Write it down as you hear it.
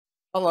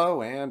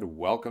Hello and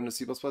welcome to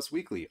C++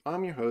 Weekly.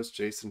 I'm your host,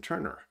 Jason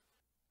Turner.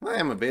 I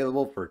am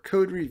available for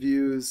code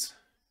reviews,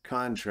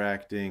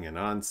 contracting, and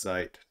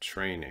on-site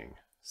training.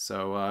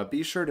 So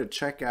be sure to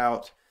check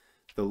out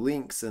the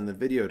links in the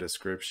video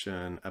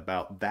description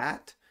about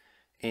that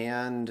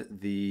and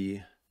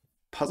the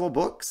puzzle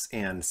books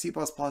and C++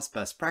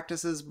 best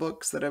practices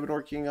books that I've been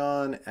working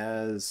on,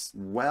 as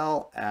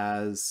well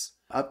as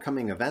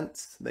upcoming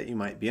events that you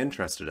might be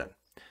interested in.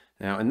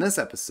 Now, in this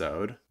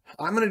episode,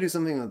 I'm going to do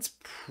something that's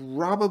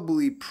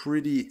probably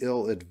pretty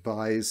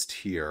ill-advised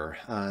here.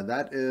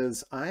 That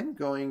is, I'm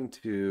going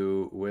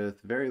to,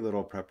 with very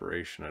little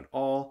preparation at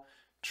all,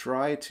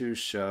 try to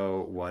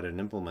show what an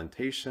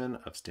implementation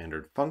of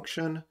standard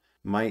function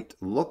might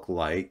look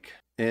like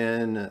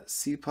in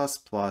C++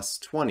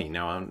 20.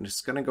 Now, I'm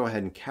just going to go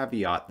ahead and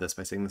caveat this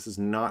by saying this is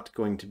not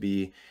going to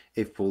be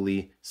a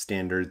fully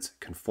standards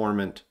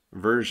conformant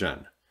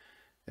version.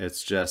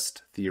 It's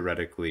just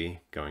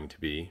theoretically going to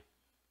be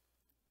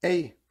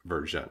a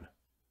version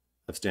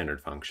of standard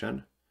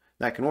function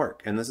that can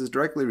work. And this is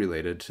directly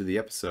related to the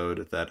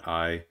episode that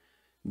I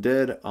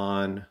did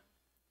on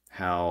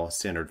how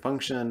standard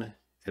function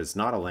is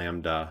not a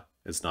lambda,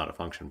 is not a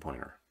function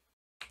pointer.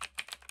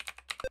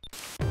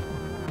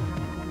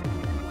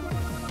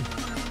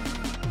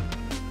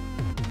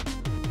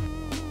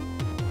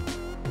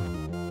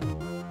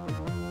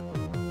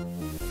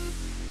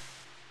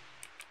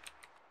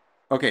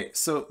 Okay,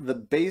 so the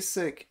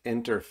basic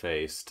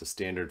interface to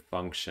standard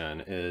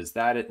function is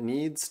that it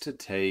needs to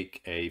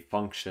take a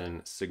function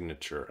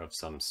signature of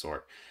some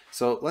sort.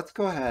 So let's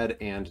go ahead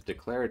and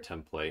declare a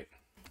template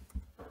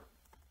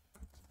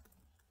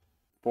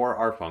for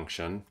our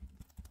function.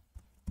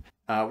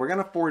 We're going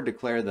to forward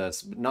declare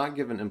this, but not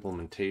give an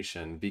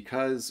implementation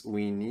because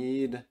we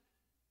need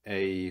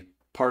a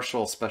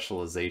partial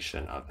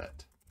specialization of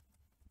it.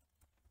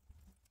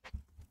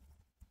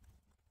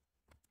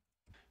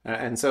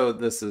 And so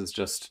this is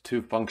just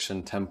two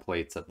function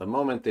templates at the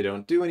moment. They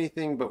don't do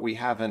anything, but we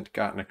haven't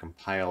gotten a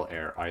compile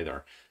error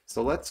either.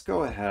 So let's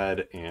go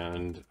ahead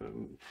and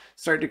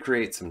start to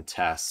create some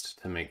tests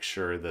to make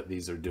sure that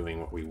these are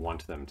doing what we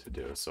want them to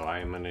do. So I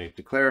am going to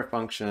declare a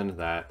function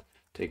that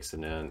takes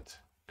an int,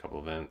 a couple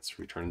of ints,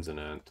 returns an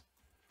int,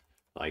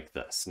 like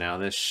this. Now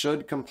this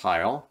should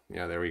compile.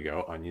 Yeah, there we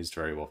go, unused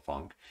variable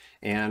func.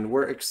 And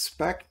we're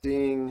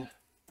expecting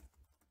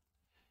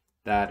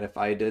that if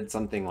I did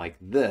something like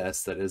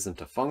this that isn't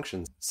a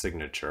function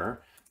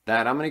signature,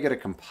 that I'm going to get a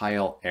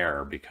compile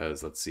error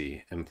because, let's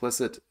see,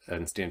 implicit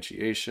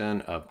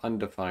instantiation of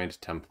undefined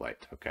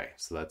template. Okay,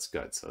 so that's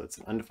good. So it's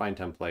an undefined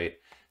template.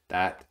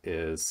 That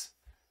is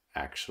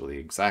actually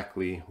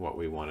exactly what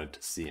we wanted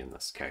to see in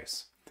this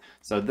case.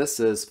 So this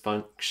is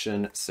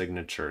function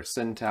signature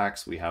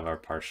syntax. We have our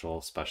partial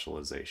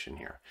specialization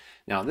here.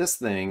 Now this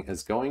thing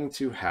is going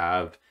to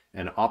have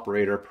an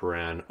operator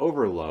paren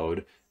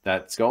overload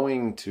that's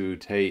going to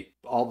take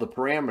all the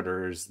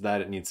parameters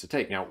that it needs to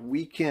take. Now,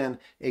 we can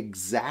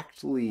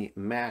exactly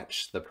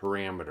match the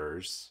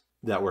parameters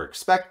that we're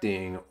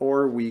expecting,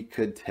 or we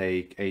could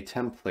take a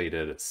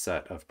templated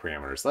set of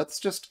parameters. Let's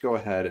just go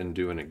ahead and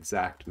do an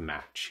exact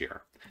match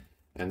here.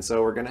 And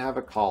so we're going to have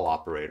a call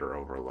operator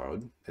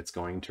overload. It's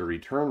going to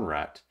return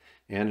ret,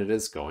 and it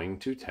is going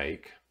to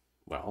take,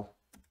 well,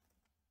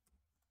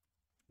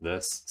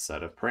 this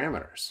set of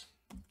parameters.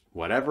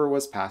 Whatever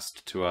was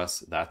passed to us,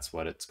 that's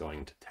what it's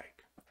going to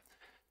take.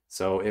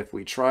 So if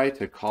we try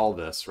to call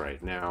this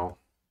right now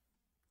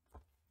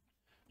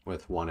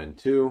with 1 and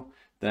 2,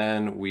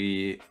 then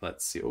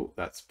let's see, oh,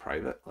 that's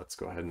private. Let's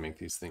go ahead and make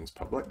these things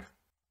public.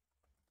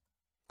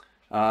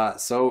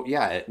 So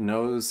yeah, it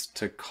knows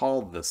to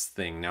call this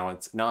thing. Now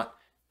it's not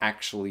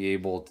actually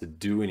able to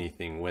do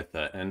anything with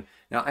it. And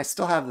now I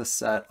still have this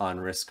set on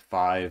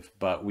RISC-V,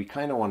 but we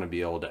kind of want to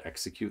be able to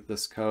execute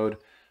this code.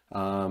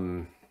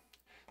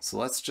 So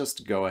let's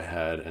just go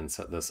ahead and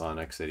set this on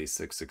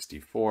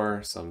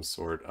x86-64, some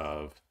sort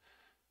of,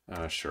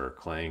 sure,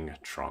 Clang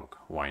trunk,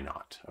 why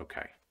not?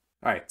 Okay.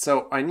 All right,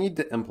 so I need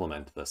to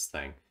implement this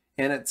thing,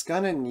 and it's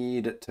gonna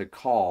need to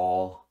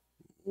call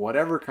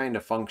whatever kind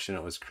of function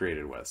it was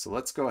created with. So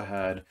let's go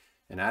ahead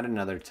and add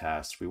another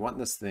test. We want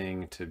this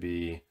thing to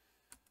be,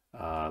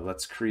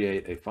 let's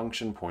create a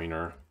function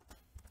pointer.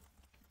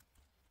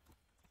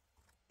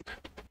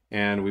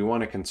 And we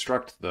want to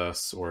construct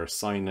this or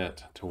assign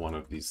it to one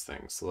of these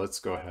things. So let's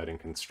go ahead and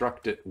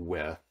construct it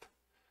with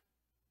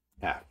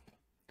f.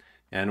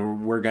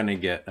 And we're going to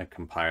get a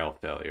compile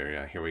failure.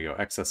 Yeah, here we go.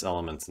 Excess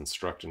elements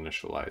instruct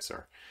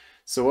initializer.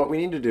 So what we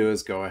need to do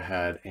is go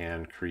ahead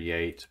and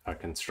create a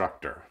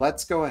constructor.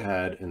 Let's go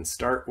ahead and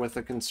start with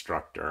a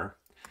constructor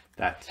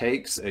that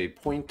takes a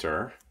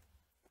pointer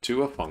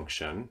to a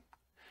function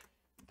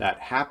that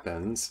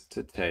happens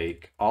to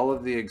take all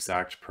of the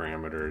exact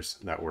parameters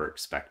that we're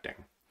expecting.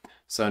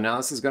 So now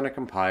this is going to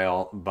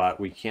compile, but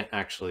we can't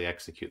actually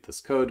execute this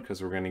code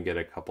because we're going to get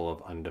a couple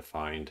of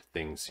undefined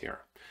things here.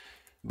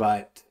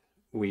 But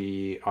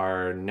we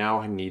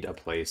now need a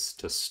place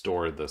to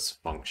store this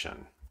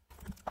function.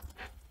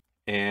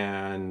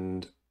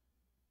 And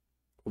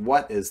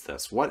what is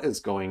this? What is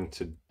going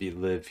to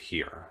live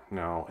here?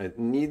 Now, it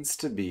needs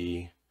to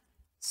be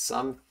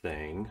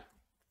something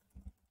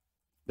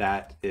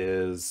that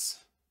is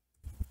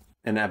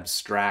an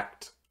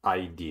abstract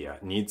idea.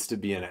 It needs to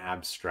be an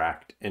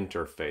abstract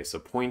interface, a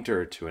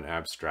pointer to an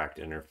abstract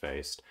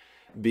interface,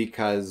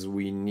 because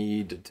we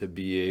need to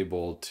be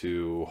able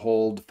to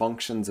hold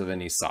functions of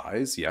any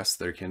size. Yes,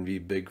 there can be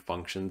big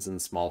functions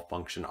and small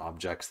function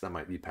objects that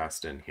might be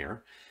passed in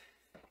here.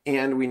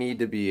 And we need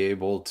to be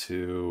able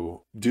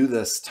to do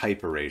this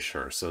type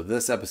erasure. So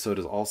this episode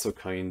is also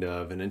kind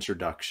of an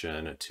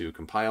introduction to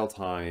compile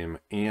time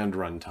and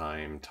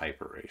runtime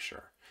type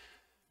erasure.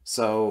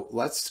 So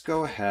let's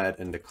go ahead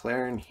and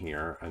declare in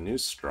here a new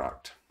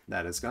struct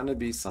that is going to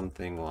be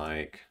something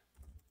like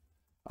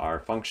our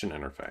function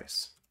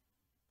interface.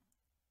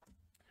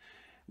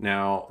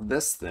 Now,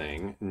 this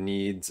thing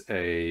needs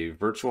a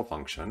virtual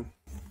function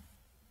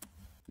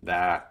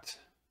that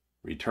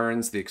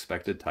returns the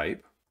expected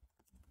type.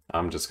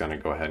 I'm just going to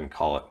go ahead and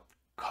call it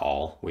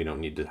call. We don't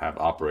need to have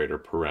operator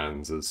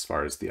parens as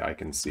far as the eye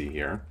can see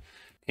here.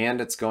 And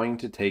it's going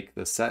to take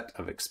the set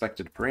of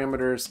expected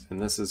parameters,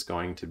 and this is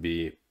going to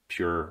be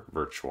pure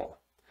virtual.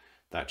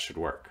 That should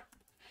work.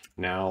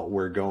 Now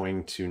we're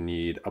going to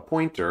need a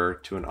pointer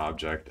to an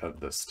object of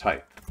this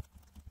type.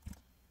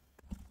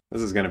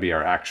 This is going to be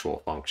our actual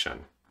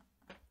function.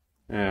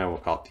 And we'll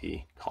call it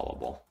the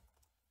callable.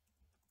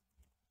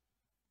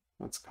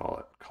 Let's call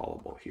it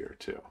callable here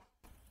too.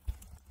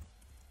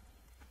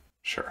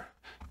 Sure.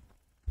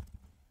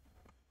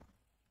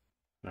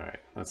 All right,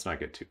 let's not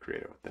get too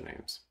creative with the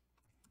names.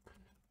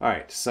 All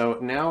right, so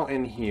now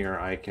in here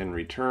I can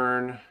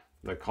return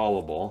the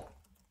callable.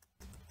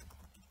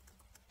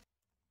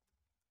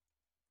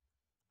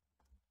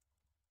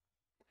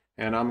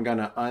 And I'm going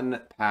to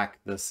unpack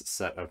this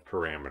set of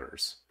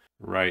parameters.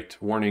 Right,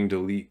 warning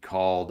delete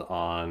called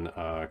on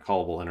a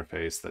callable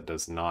interface that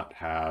does not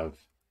have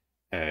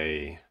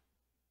a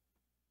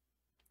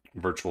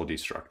virtual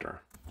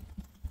destructor.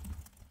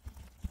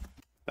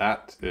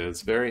 That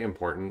is very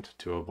important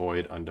to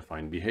avoid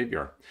undefined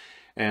behavior.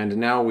 And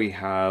now we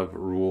have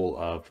rule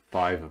of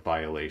 5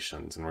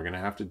 violations, and we're going to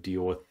have to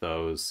deal with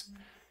those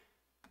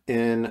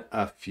in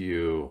a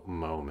few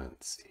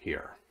moments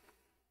here.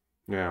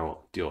 Yeah,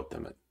 we'll deal with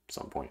them at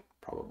some point,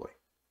 probably.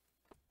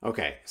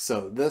 Okay,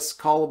 so this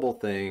callable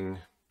thing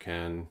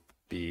can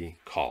be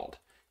called.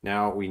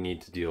 Now we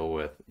need to deal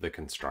with the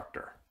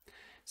constructor.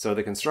 So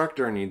the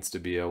constructor needs to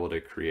be able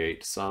to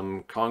create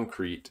some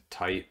concrete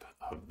type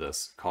of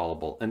this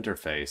callable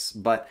interface,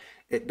 but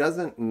it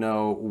doesn't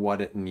know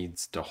what it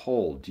needs to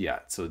hold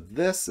yet. So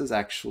this is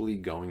actually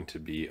going to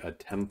be a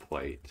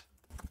template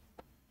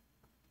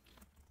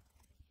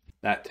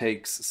that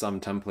takes some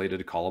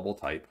templated callable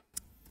type,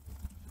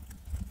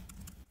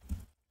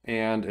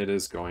 and it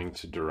is going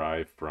to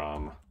derive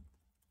from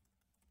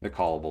the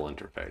callable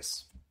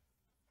interface.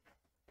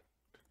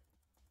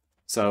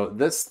 So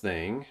this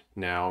thing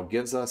now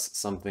gives us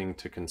something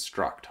to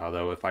construct,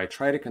 although if I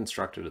try to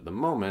construct it at the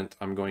moment,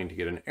 I'm going to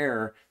get an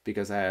error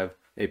because I have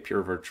a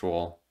pure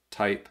virtual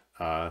type.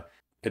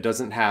 It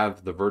doesn't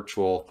have the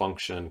virtual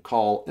function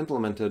call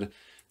implemented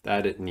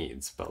that it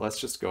needs, but let's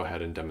just go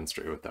ahead and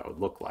demonstrate what that would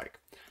look like.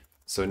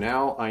 So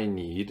now I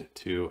need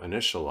to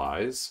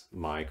initialize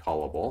my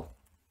callable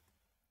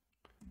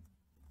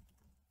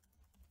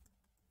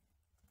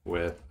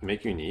with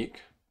make unique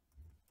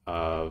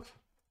of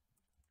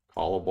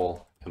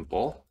callable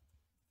impl,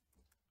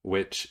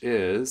 which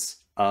is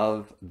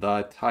of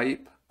the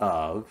type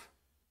of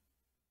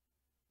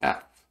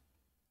f,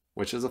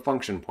 which is a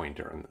function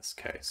pointer in this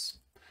case.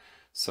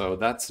 So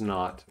that's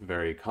not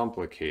very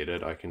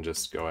complicated. I can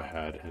just go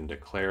ahead and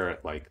declare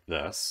it like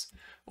this,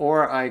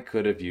 or I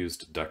could have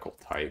used decal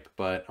type,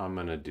 but I'm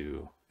going to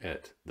do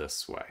it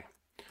this way.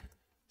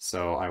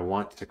 So I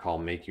want to call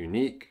make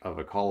unique of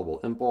a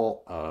callable impl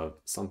of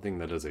something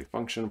that is a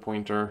function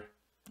pointer,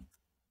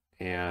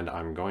 and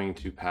I'm going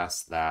to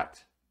pass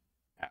that.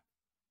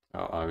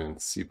 Oh, I'm in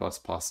C++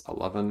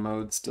 11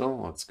 mode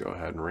still. Let's go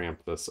ahead and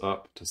ramp this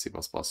up to C++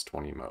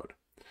 20 mode.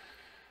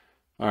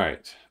 All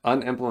right,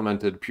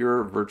 unimplemented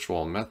pure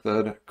virtual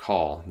method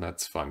call.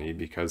 That's funny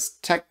because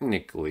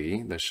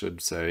technically this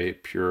should say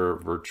pure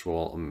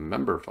virtual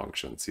member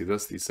function. See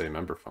this? These say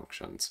member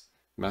functions.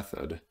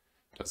 Method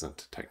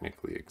doesn't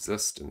technically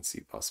exist in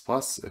C++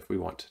 if we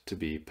want to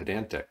be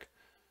pedantic.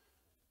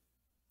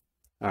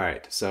 All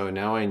right, so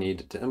now I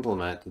need to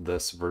implement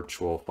this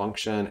virtual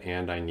function,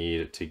 and I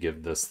need to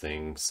give this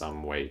thing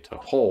some way to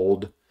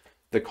hold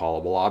the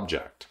callable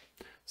object.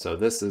 So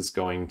this is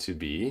going to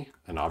be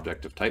an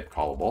object of type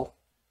callable.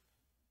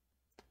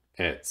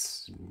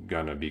 It's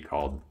gonna be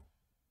called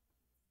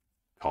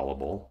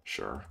callable,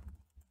 sure.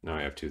 Now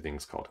I have two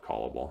things called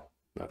callable.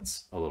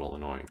 That's a little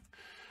annoying.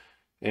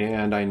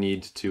 And I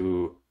need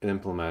to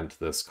implement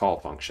this call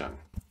function.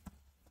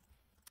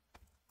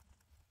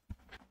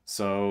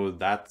 So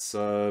that's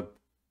a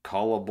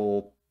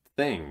callable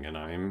thing, and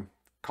I'm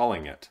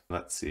calling it.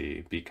 Let's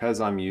see, because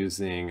I'm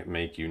using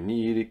make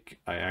unique,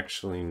 I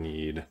actually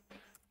need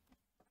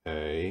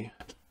a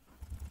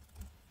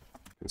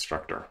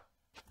constructor.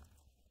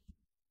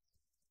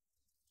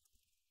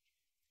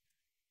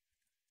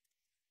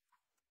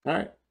 All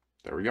right,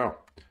 there we go.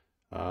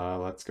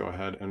 Let's go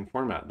ahead and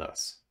format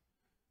this.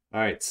 All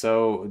right,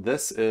 so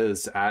this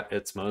is at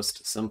its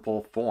most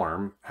simple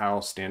form how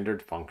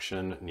standard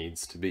function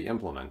needs to be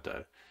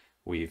implemented.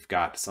 We've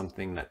got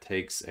something that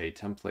takes a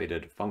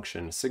templated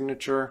function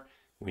signature.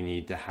 We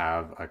need to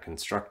have a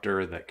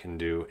constructor that can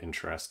do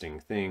interesting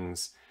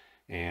things,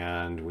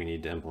 and we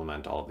need to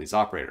implement all of these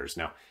operators.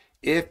 Now,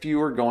 if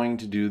you are going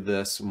to do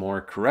this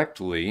more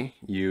correctly,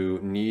 you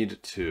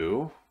need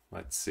to,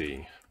 let's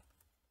see,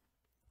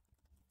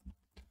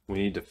 we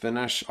need to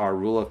finish our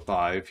rule of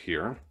 5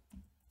 here.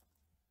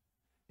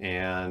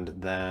 And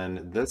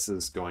then this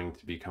is going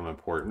to become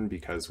important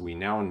because we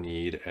now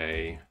need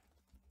a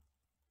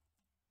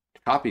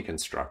copy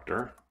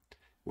constructor,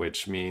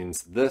 which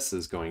means this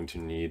is going to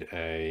need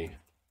a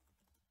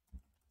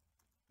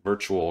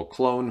virtual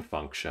clone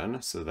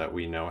function so that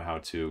we know how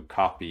to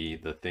copy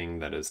the thing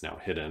that is now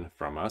hidden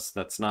from us.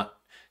 That's not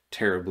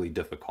terribly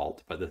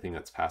difficult, but the thing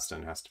that's passed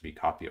in has to be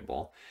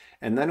copyable.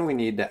 And then we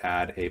need to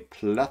add a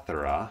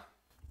plethora.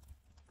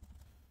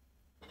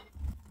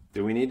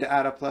 Do we need to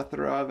add a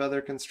plethora of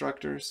other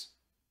constructors?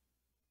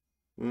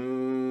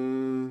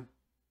 Probably,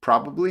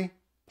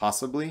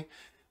 possibly.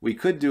 We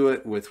could do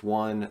it with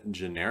one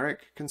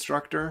generic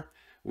constructor.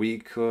 We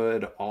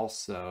could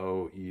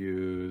also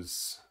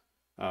use,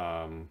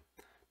 to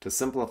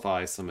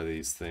simplify some of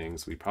these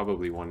things, we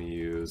probably want to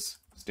use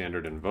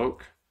standard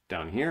invoke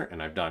down here,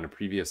 and I've done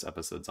previous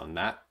episodes on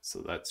that, so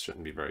that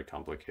shouldn't be very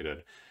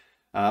complicated.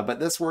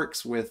 But this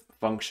works with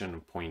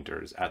function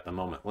pointers at the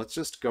moment. Let's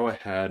just go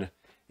ahead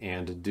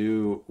and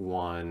do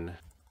one.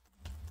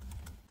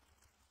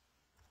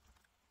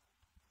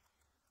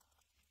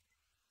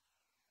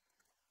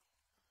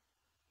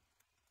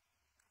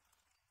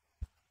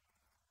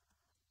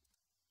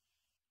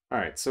 All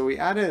right, so we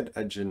added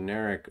a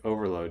generic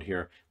overload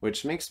here,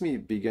 which makes me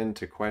begin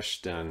to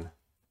question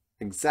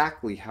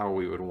exactly how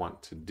we would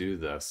want to do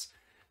this.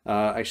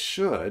 I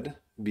should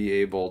be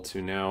able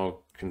to now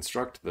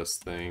construct this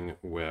thing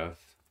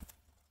with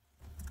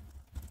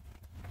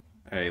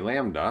a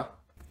lambda.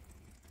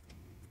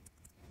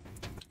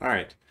 All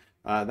right,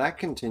 that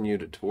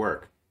continued to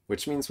work,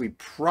 which means we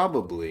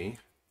probably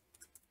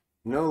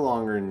no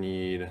longer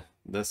need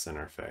this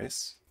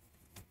interface.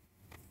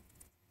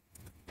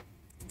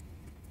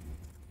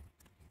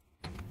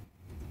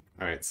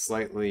 All right,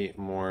 slightly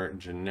more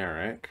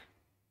generic.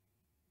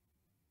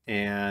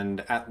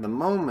 And at the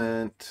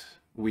moment,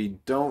 we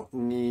don't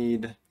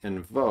need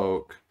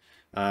invoke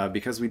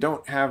because we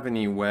don't have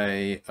any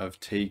way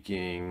of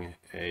taking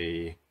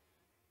a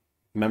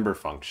member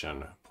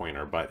function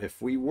pointer. But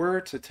if we were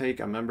to take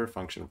a member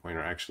function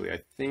pointer, actually,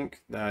 I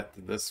think that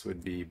this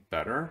would be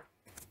better.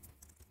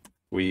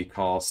 We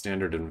call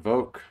standard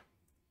invoke,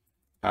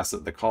 pass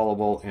it the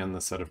callable and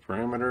the set of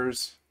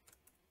parameters,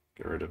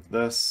 get rid of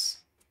this,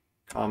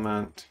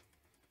 comment,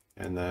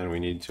 and then we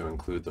need to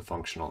include the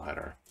functional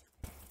header.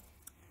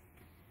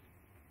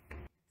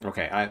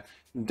 Okay, I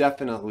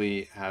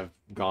definitely have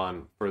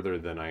gone further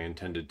than I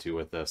intended to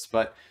with this,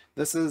 but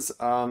this is,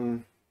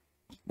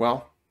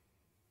 well,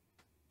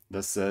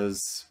 this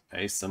is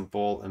a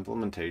simple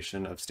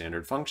implementation of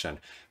standard function,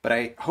 but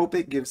I hope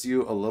it gives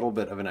you a little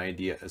bit of an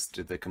idea as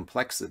to the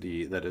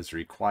complexity that is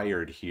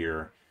required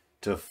here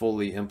to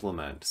fully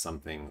implement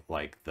something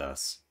like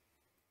this,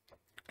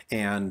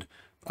 and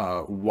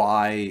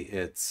why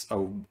it's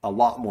a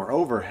lot more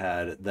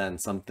overhead than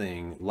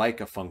something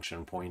like a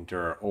function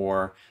pointer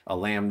or a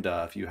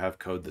lambda if you have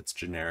code that's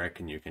generic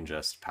and you can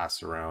just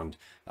pass around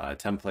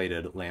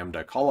templated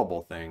lambda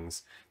callable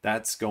things.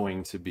 That's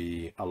going to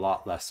be a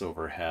lot less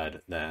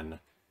overhead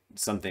than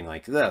something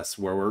like this,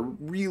 where we're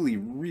really,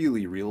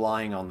 really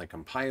relying on the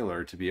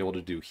compiler to be able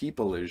to do heap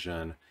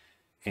elision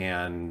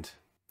and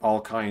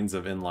all kinds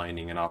of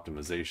inlining and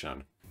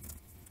optimization.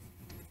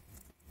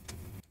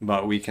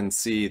 But we can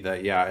see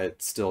that, yeah,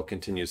 it still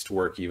continues to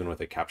work even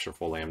with a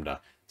captureful lambda.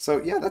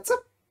 So yeah, that's a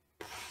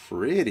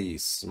pretty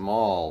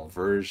small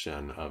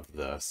version of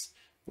this.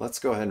 Let's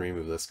go ahead and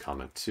remove this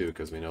comment too,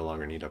 because we no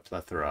longer need a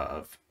plethora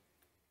of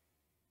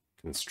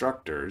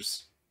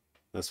constructors.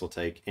 This will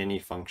take any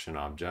function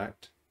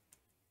object.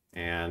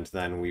 And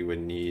then we would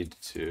need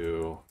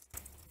to,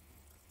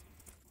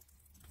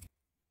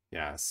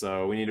 yeah,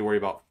 so we need to worry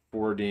about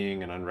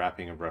forwarding and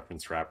unwrapping of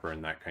reference wrapper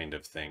and that kind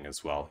of thing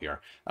as well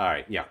here. All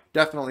right, yeah,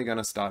 definitely going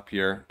to stop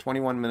here.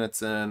 21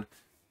 minutes in,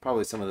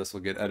 probably some of this will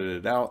get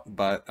edited out,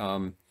 but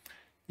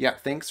yeah,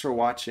 thanks for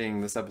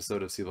watching this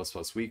episode of C++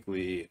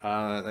 Weekly.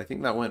 I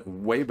think that went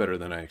way better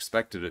than I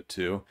expected it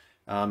to.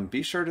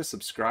 Be sure to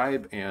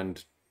subscribe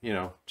and, you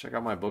know, check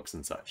out my books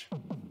and such.